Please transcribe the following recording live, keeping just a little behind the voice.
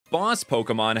boss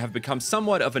Pokemon have become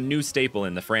somewhat of a new staple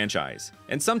in the franchise,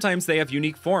 and sometimes they have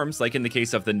unique forms like in the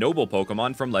case of the noble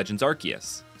Pokemon from Legends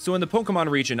Arceus. So in the Pokemon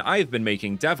region I've been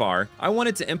making, Devhar, I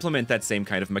wanted to implement that same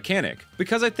kind of mechanic,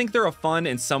 because I think they're a fun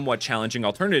and somewhat challenging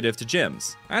alternative to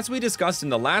gyms. As we discussed in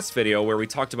the last video where we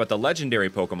talked about the legendary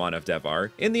Pokemon of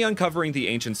Devhar, in the Uncovering the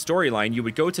Ancient storyline you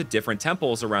would go to different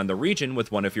temples around the region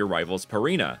with one of your rivals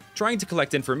Purina, trying to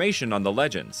collect information on the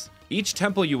legends. Each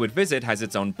temple you would visit has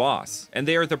its own boss, and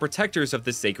they are the protectors of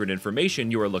the sacred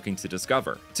information you are looking to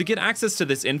discover. To get access to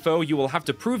this info, you will have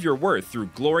to prove your worth through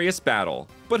glorious battle.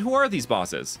 But who are these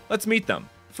bosses? Let's meet them.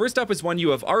 First up is one you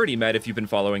have already met if you've been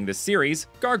following this series,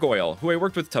 Ghargoyle, who I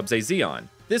worked with Tubze on.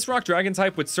 This rock dragon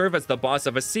type would serve as the boss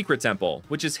of a secret temple,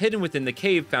 which is hidden within the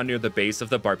cave found near the base of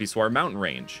the Barpiswar mountain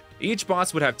range. Each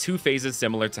boss would have two phases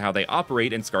similar to how they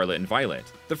operate in Scarlet and Violet.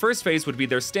 The first phase would be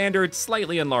their standard,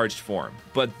 slightly enlarged form,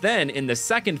 but then in the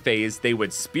second phase they would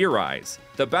Spearize,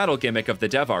 the battle gimmick of the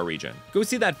Devhar region. Go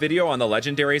see that video on the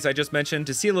legendaries I just mentioned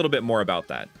to see a little bit more about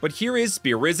that. But here is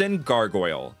Spearisen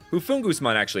Ghargoyle, who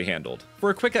Fungusmon actually handled. For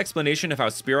a quick explanation of how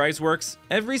Spearize works,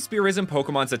 every Spearisen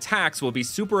Pokemon's attacks will be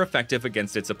super effective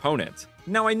against its opponent.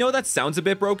 Now I know that sounds a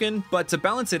bit broken, but to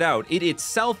balance it out, it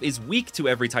itself is weak to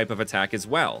every type of attack as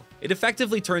well. It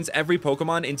effectively turns every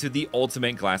Pokemon into the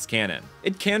ultimate glass cannon.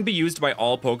 It can be used by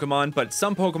all Pokemon, but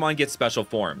some Pokemon get special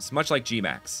forms, much like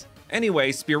Gmax.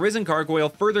 Anyway, Spearisen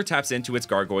Ghargoyle further taps into its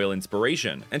Gargoyle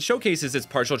inspiration, and showcases its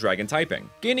partial dragon typing,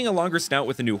 gaining a longer snout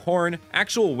with a new horn,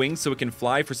 actual wings so it can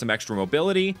fly for some extra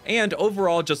mobility, and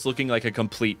overall just looking like a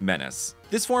complete menace.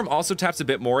 This form also taps a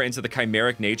bit more into the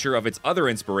chimeric nature of its other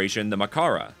inspiration, the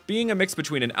Makara, being a mix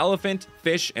between an elephant,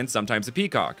 fish, and sometimes a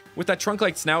peacock, with that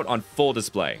trunk-like snout on full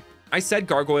display. I said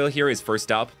Ghargoyle here is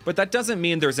first up, but that doesn't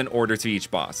mean there's an order to each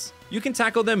boss. You can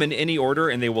tackle them in any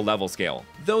order and they will level scale,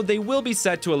 though they will be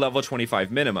set to a level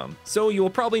 25 minimum, so you will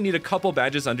probably need a couple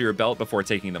badges under your belt before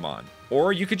taking them on.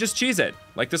 Or you could just cheese it,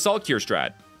 like the Salt Cure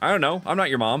strat. I don't know, I'm not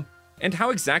your mom. And how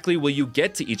exactly will you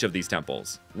get to each of these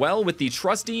temples? Well, with the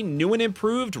trusty, new and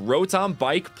improved Rotom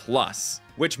Bike Plus,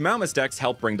 which Mastick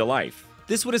help bring to life.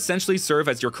 This would essentially serve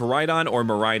as your Koraidon or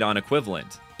Miraidon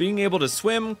equivalent, being able to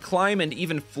swim, climb, and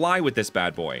even fly with this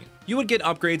bad boy. You would get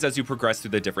upgrades as you progress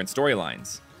through the different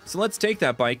storylines. So let's take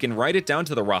that bike and ride it down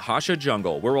to the Rahasha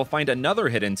jungle, where we'll find another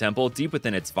hidden temple deep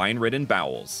within its vine-ridden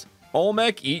bowels.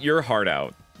 Aumah, eat your heart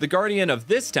out. The guardian of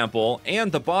this temple,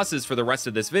 and the bosses for the rest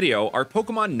of this video, are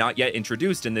Pokemon not yet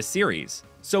introduced in this series.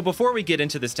 So before we get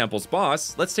into this temple's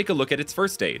boss, let's take a look at its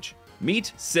first stage.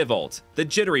 Meet Civolt, the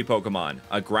jittery Pokemon,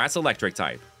 a grass-electric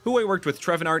type, who I worked with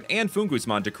Trevenart and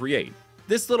Fungusmon to create.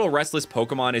 This little restless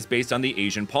Pokemon is based on the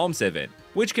Asian palm civet,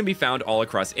 which can be found all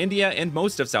across India and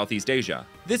most of Southeast Asia.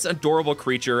 This adorable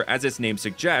creature, as its name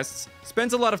suggests,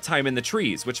 spends a lot of time in the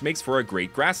trees, which makes for a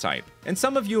great grass type. And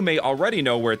some of you may already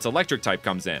know where its electric type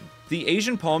comes in. The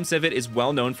Asian palm civet is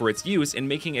well known for its use in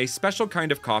making a special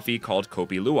kind of coffee called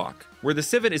Kopi Luwak, where the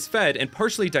civet is fed and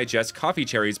partially digests coffee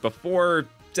cherries before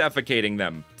defecating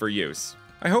them for use.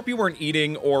 I hope you weren't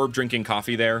eating or drinking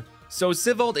coffee there. So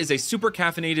Civolt is a super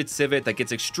caffeinated civet that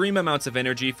gets extreme amounts of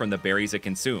energy from the berries it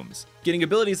consumes, getting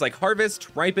abilities like Harvest,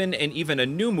 Ripen, and even a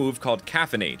new move called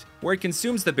Caffeinate, where it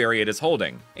consumes the berry it is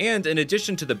holding. And in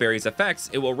addition to the berry's effects,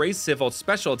 it will raise Civolt's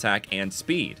special attack and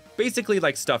speed, basically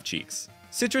like Stuffed Cheeks.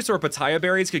 Citrus or Pitaya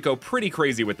berries could go pretty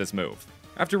crazy with this move.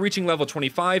 After reaching level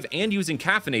 25 and using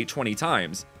Caffeinate 20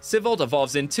 times, Civolt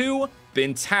evolves into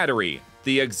Bintattery,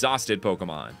 the exhausted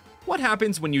Pokemon. What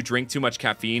happens when you drink too much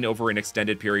caffeine over an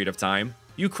extended period of time?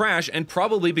 You crash and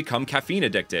probably become caffeine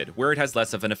addicted, where it has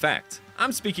less of an effect.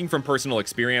 I'm speaking from personal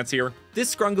experience here.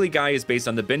 This scrungly guy is based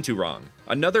on the Binturong,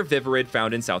 another vivarid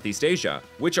found in Southeast Asia,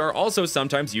 which are also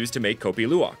sometimes used to make Kopi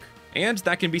Luwak. And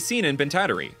that can be seen in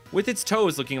Bintattery, with its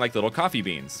toes looking like little coffee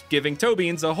beans, giving toe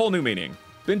beans a whole new meaning.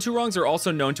 Binturongs are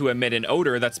also known to emit an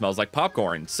odor that smells like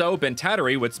popcorn, so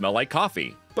Bintattery would smell like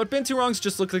coffee. But Binturongs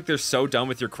just look like they're so done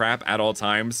with your crap at all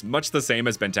times, much the same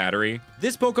as Bintattery.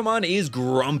 This Pokemon is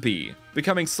grumpy,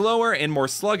 becoming slower and more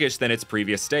sluggish than its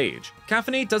previous stage.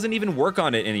 Caffeinate doesn't even work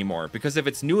on it anymore because of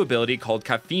its new ability called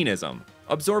Caffeinism,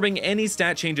 absorbing any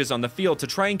stat changes on the field to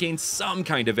try and gain some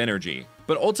kind of energy,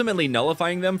 but ultimately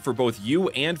nullifying them for both you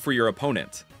and for your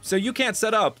opponent. So you can't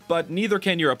set up, but neither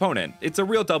can your opponent. It's a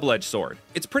real double-edged sword.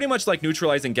 It's pretty much like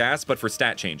neutralizing gas, but for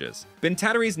stat changes.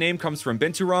 Bintattery's name comes from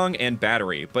Binturong and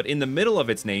battery, but in the middle of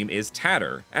its name is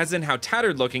Tatter, as in how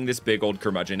tattered looking this big old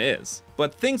curmudgeon is.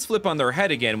 But things flip on their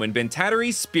head again when Bintattery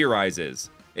Spearizes.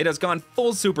 It has gone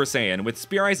full Super Saiyan with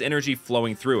Spear Eye's energy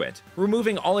flowing through it,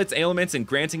 removing all its ailments and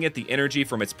granting it the energy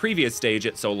from its previous stage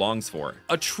it so longs for.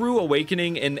 A true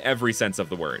awakening in every sense of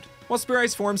the word. While Spear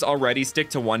Eye's forms already stick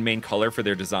to one main color for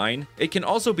their design, it can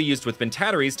also be used with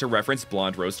Bintatteries to reference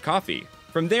blonde roast coffee.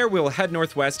 From there, we'll head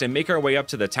northwest and make our way up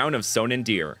to the town of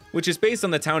Sonandir, which is based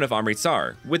on the town of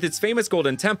Amritsar, with its famous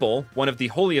Golden Temple, one of the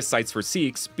holiest sites for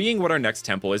Sikhs, being what our next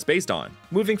temple is based on.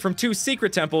 Moving from 2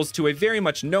 secret temples to a very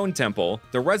much known temple,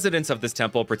 the residents of this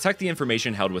temple protect the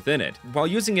information held within it, while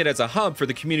using it as a hub for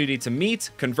the community to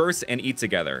meet, converse, and eat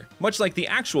together, much like the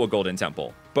actual Golden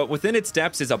Temple. But within its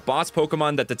depths is a boss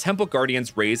Pokemon that the temple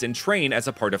guardians raise and train as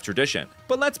a part of tradition.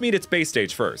 But let's meet its base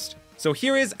stage first. So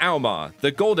here is Aumah, the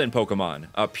golden Pokemon,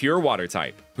 a pure water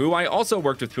type, who I also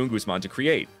worked with Pungusmon to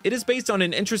create. It is based on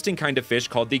an interesting kind of fish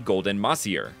called the golden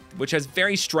Mastick, which has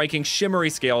very striking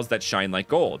shimmery scales that shine like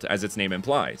gold, as its name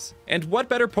implies. And what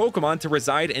better Pokemon to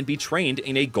reside and be trained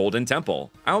in a golden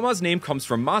temple? Aumah's name comes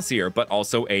from Mastick, but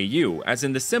also AU, as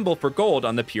in the symbol for gold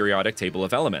on the periodic table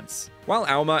of elements. While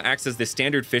Aumah acts as the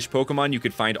standard fish Pokemon you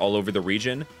could find all over the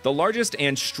region, the largest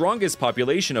and strongest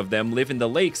population of them live in the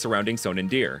lake surrounding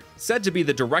Sonandir, said to be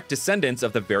the direct descendants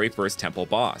of the very first temple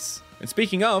boss. And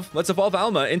speaking of, let's evolve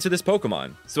Aumah into this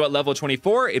Pokemon. So at level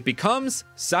 24, it becomes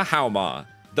Sahaumah,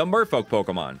 the Merfolk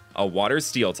Pokemon, a water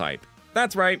steel type.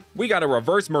 That's right, we got a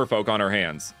reverse Merfolk on our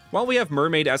hands. While we have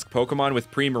mermaid-esque Pokemon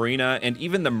with Primarina and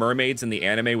even the mermaids in the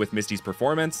anime with Misty's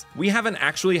performance, we haven't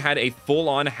actually had a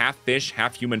full-on half-fish,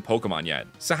 half-human Pokemon yet.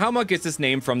 Sahaumah gets its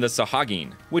name from the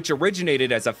Sahagin, which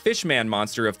originated as a fishman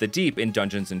monster of the deep in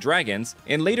Dungeons & Dragons,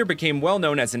 and later became well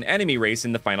known as an enemy race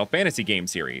in the Final Fantasy game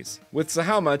series, with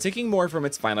Sahaumah taking more from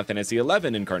its Final Fantasy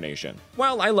XI incarnation.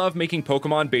 While I love making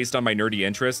Pokemon based on my nerdy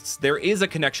interests, there is a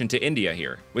connection to India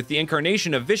here, with the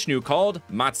incarnation of Vishnu called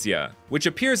Matsya, which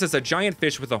appears as a giant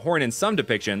fish with a horn in some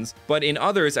depictions, but in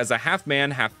others as a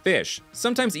half-man, half-fish,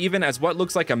 sometimes even as what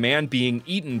looks like a man being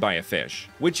eaten by a fish,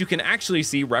 which you can actually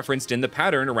see referenced in the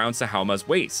pattern around Sahaumah's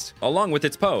waist, along with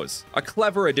its pose. A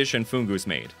clever addition Fungus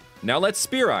made. Now let's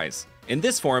Spear Eyes. In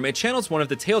this form, it channels one of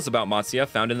the tales about Matsya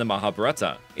found in the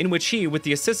Mahabharata, in which he, with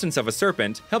the assistance of a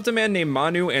serpent, helped a man named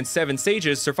Manu and 7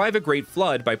 sages survive a great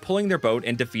flood by pulling their boat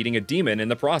and defeating a demon in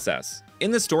the process.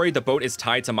 In the story, the boat is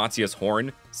tied to Matsya's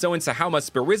horn, so in Sahaumah's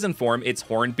Spearisen form, its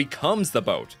horn becomes the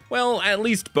boat. Well, at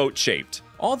least boat-shaped.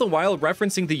 All the while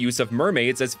referencing the use of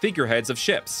mermaids as figureheads of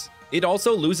ships. It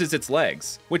also loses its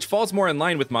legs, which falls more in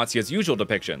line with Matsya's usual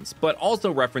depictions, but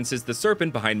also references the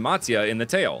serpent behind Matsya in the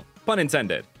tale. Pun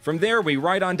intended. From there, we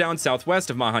ride on down southwest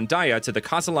of Mahandaya to the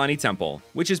Kasalani Temple,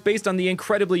 which is based on the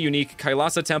incredibly unique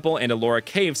Kailasa Temple and Ellora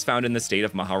Caves found in the state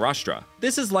of Maharashtra.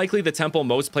 This is likely the temple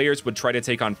most players would try to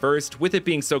take on first, with it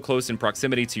being so close in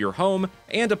proximity to your home,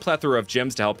 and a plethora of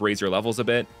gyms to help raise your levels a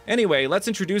bit. Anyway, let's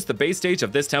introduce the base stage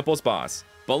of this temple's boss,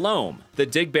 Baloam, the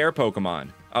Digbear Pokemon,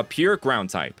 a pure ground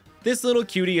type. This little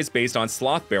cutie is based on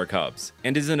sloth bear cubs,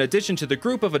 and is an addition to the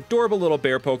group of adorable little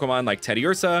bear Pokemon like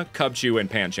Teddiursa, Cubchoo, and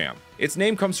Pancham. Its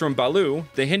name comes from Balu,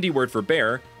 the Hindi word for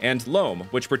bear, and Loam,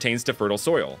 which pertains to fertile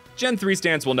soil. Gen 3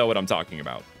 stands will know what I'm talking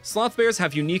about. Sloth bears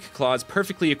have unique claws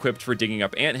perfectly equipped for digging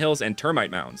up anthills and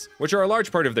termite mounds, which are a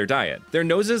large part of their diet. Their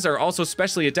noses are also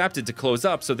specially adapted to close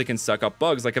up so they can suck up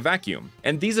bugs like a vacuum.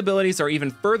 And these abilities are even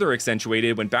further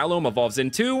accentuated when Baloam evolves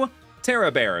into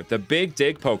Terrabear, the Big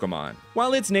Dig Pokemon.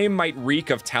 While its name might reek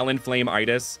of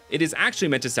Talonflame-itis, it is actually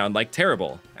meant to sound like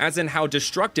terrible, as in how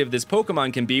destructive this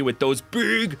Pokemon can be with those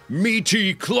big,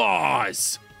 meaty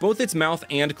claws. Both its mouth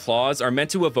and claws are meant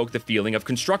to evoke the feeling of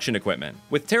construction equipment,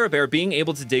 with Terrabear being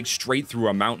able to dig straight through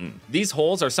a mountain. These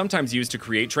holes are sometimes used to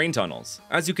create train tunnels.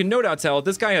 As you can no doubt tell,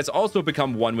 this guy has also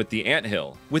become one with the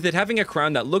anthill, with it having a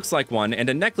crown that looks like one and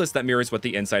a necklace that mirrors what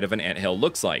the inside of an anthill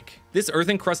looks like. This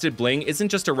earth-encrusted bling isn't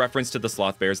just a reference to the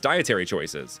sloth bear's dietary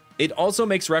choices. It also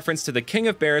makes reference to the king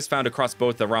of bears found across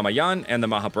both the Ramayana and the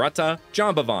Mahabharata,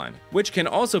 Jambavan, which can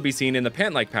also be seen in the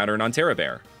pant-like pattern on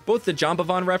Terrabear. Both the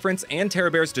Jambavan reference and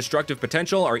Terrabear's destructive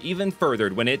potential are even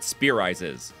furthered when it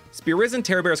Spearizes. Spearisen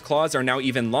Terrabear's claws are now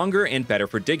even longer and better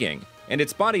for digging, and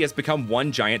its body has become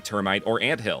one giant termite or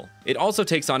anthill. It also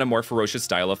takes on a more ferocious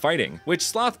style of fighting, which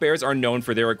sloth bears are known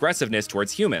for their aggressiveness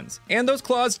towards humans. And those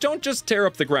claws don't just tear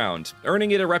up the ground,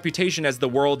 earning it a reputation as the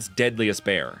world's deadliest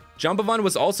bear. Jambavan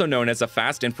was also known as a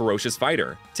fast and ferocious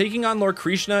fighter, taking on Lord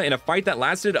Krishna in a fight that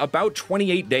lasted about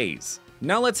 28 days.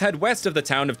 Now let's head west of the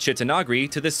town of Chittanagri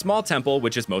to this small temple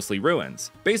which is mostly ruins,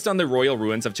 based on the royal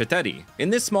ruins of Chitteti. In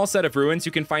this small set of ruins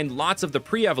you can find lots of the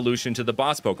pre-evolution to the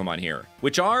boss Pokemon here,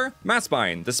 which are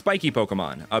Maspine, the spiky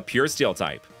Pokemon, a pure steel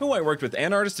type, who I worked with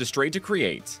an artist Astray to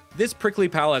create. This prickly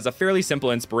pal has a fairly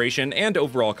simple inspiration and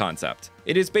overall concept.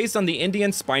 It is based on the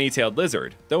Indian spiny-tailed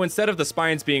lizard, though instead of the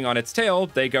spines being on its tail,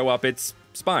 they go up its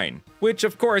spine, which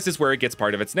of course is where it gets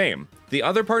part of its name. The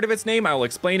other part of its name I will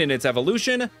explain in its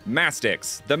evolution,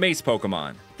 Mastix, the mace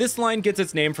Pokemon. This line gets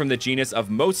its name from the genus of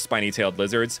most spiny-tailed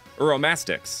lizards,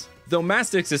 Uromastyx. Though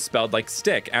Mastix is spelled like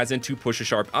stick, as in to push a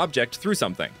sharp object through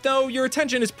something. Though your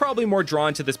attention is probably more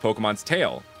drawn to this Pokemon's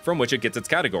tail, from which it gets its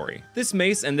category. This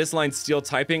mace and this line's steel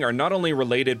typing are not only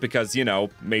related because, you know,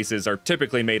 maces are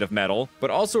typically made of metal,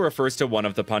 but also refers to one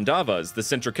of the Pandavas, the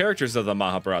central characters of the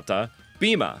Mahabharata,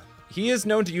 Bhima. He is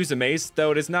known to use a mace,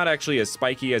 though it is not actually as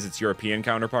spiky as its European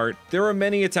counterpart. There were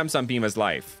many attempts on Bhima's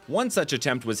life. One such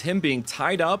attempt was him being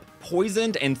tied up,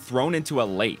 poisoned, and thrown into a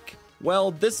lake.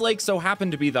 Well, this lake so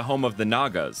happened to be the home of the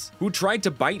Nagas, who tried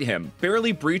to bite him,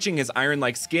 barely breaching his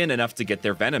iron-like skin enough to get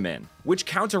their venom in, which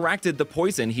counteracted the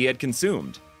poison he had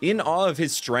consumed. In awe of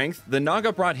his strength, the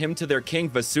Naga brought him to their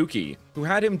king Vasuki, who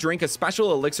had him drink a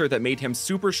special elixir that made him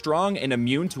super strong and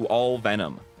immune to all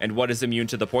venom. And what is immune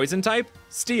to the poison type?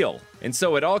 Steel. And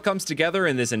so it all comes together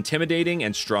in this intimidating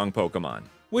and strong Pokemon,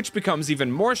 which becomes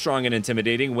even more strong and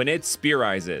intimidating when it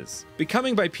spearizes,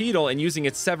 becoming bipedal and using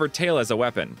its severed tail as a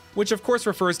weapon, which of course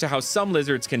refers to how some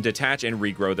lizards can detach and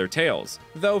regrow their tails.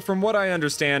 Though from what I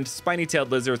understand, spiny-tailed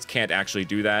lizards can't actually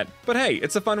do that, but hey,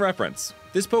 it's a fun reference.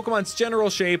 This Pokemon's general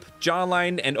shape,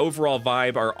 jawline, and overall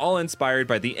vibe are all inspired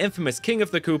by the infamous king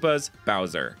of the Koopas,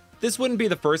 Bowser. This wouldn't be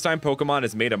the first time Pokemon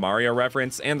has made a Mario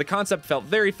reference, and the concept felt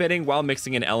very fitting while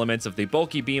mixing in elements of the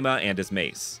bulky Bhima and his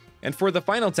mace. And for the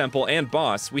final temple and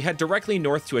boss, we head directly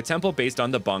north to a temple based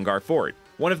on the Bangar Fort,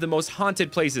 one of the most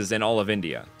haunted places in all of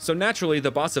India. So naturally, the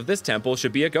boss of this temple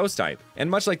should be a ghost type, and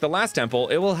much like the last temple,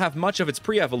 it will have much of its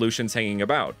pre-evolutions hanging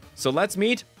about. So let's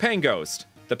meet Panghost,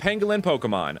 the Pangolin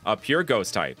Pokemon, a pure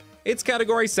ghost type. Its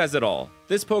category says it all.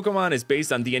 This Pokemon is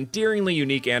based on the endearingly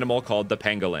unique animal called the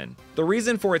pangolin. The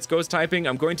reason for its ghost typing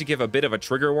I'm going to give a bit of a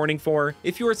trigger warning for.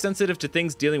 If you are sensitive to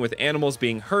things dealing with animals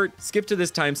being hurt, skip to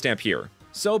this timestamp here.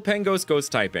 So Panghost ghost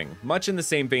typing, much in the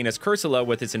same vein as Cursula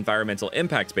with its environmental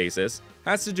impact basis,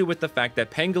 has to do with the fact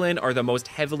that pangolin are the most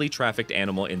heavily trafficked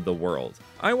animal in the world.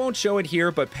 I won't show it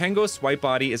here, but Panghost's white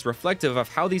body is reflective of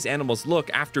how these animals look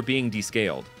after being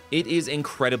descaled. It is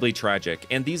incredibly tragic,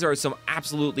 and these are some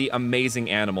absolutely amazing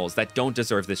animals that don't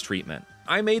deserve this treatment.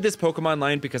 I made this Pokemon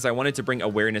line because I wanted to bring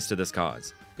awareness to this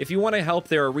cause. If you want to help,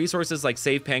 there are resources like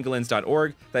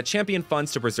SavePangolins.org that champion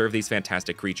funds to preserve these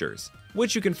fantastic creatures,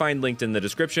 which you can find linked in the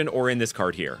description or in this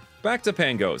card here. Back to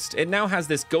Panghost, it now has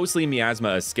this ghostly miasma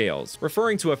as scales,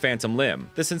 referring to a phantom limb,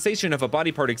 the sensation of a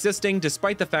body part existing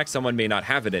despite the fact someone may not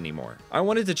have it anymore. I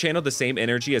wanted to channel the same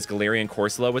energy as Galarian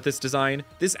Corsola with this design,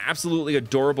 this absolutely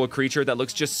adorable creature that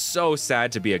looks just so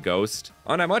sad to be a ghost.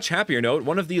 On a much happier note,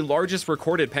 one of the largest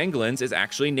recorded pangolins is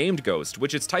actually named Ghost,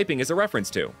 which its typing is a reference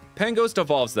to. Panghost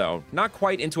evolves though, not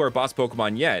quite into our boss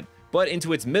Pokemon yet, but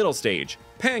into its middle stage,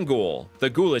 Panghoul, the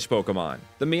ghoulish Pokemon.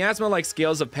 The miasma-like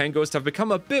scales of Panghost have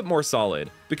become a bit more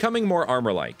solid, becoming more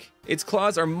armor-like. Its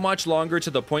claws are much longer to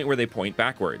the point where they point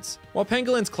backwards. While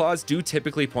Pangolin's claws do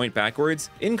typically point backwards,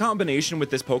 in combination with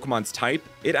this Pokemon's type,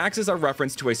 it acts as a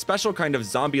reference to a special kind of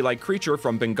zombie-like creature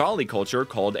from Bengali culture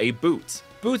called a boot.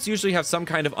 Boots usually have some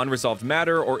kind of unresolved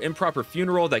matter or improper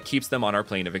funeral that keeps them on our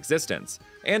plane of existence,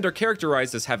 and are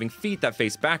characterized as having feet that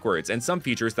face backwards and some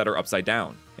features that are upside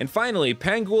down. And finally,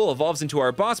 Panghoul evolves into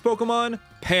our boss Pokemon,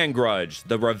 Pangrudge,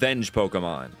 the revenge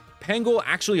Pokemon. Panghoul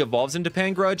actually evolves into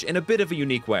Pangrudge in a bit of a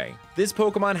unique way. This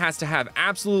Pokemon has to have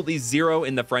absolutely 0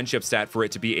 in the friendship stat for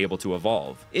it to be able to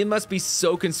evolve. It must be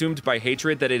so consumed by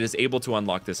hatred that it is able to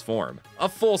unlock this form. A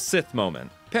full Sith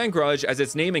moment. Pangrudge, as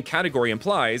its name and category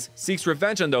implies, seeks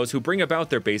revenge on those who bring about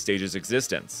their base stage's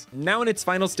existence. Now in its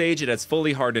final stage, it has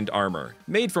fully hardened armor,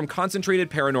 made from concentrated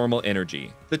paranormal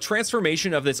energy. The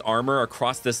transformation of this armor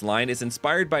across this line is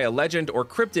inspired by a legend or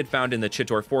cryptid found in the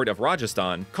Chittor Fort of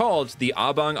Rajasthan called the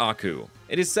Abang Aku.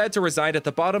 It is said to reside at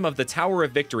the bottom of the Tower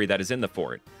of Victory that is in the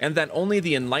fort, and that only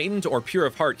the enlightened or pure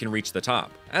of heart can reach the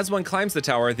top. As one climbs the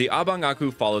tower, the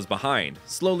Abangaku follows behind,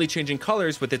 slowly changing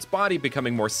colors with its body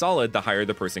becoming more solid the higher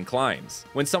the person climbs.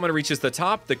 When someone reaches the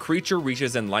top, the creature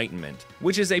reaches enlightenment,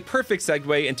 which is a perfect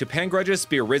segue into Pangrudge's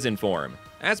Spear Risen form.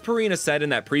 As Purina said in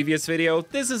that previous video,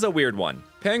 this is a weird one.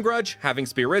 Pangrudge, having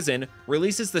Spear Risen,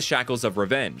 releases the shackles of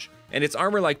revenge, and its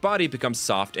armor-like body becomes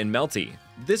soft and melty.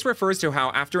 This refers to how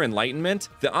after enlightenment,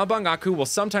 the Abangaku will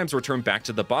sometimes return back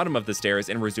to the bottom of the stairs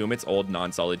and resume its old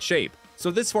non-solid shape. So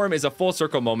this form is a full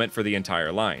circle moment for the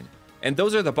entire line. And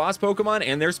those are the boss Pokemon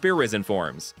and their Spear Risen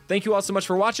forms. Thank you all so much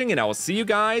for watching, and I will see you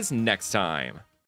guys next time.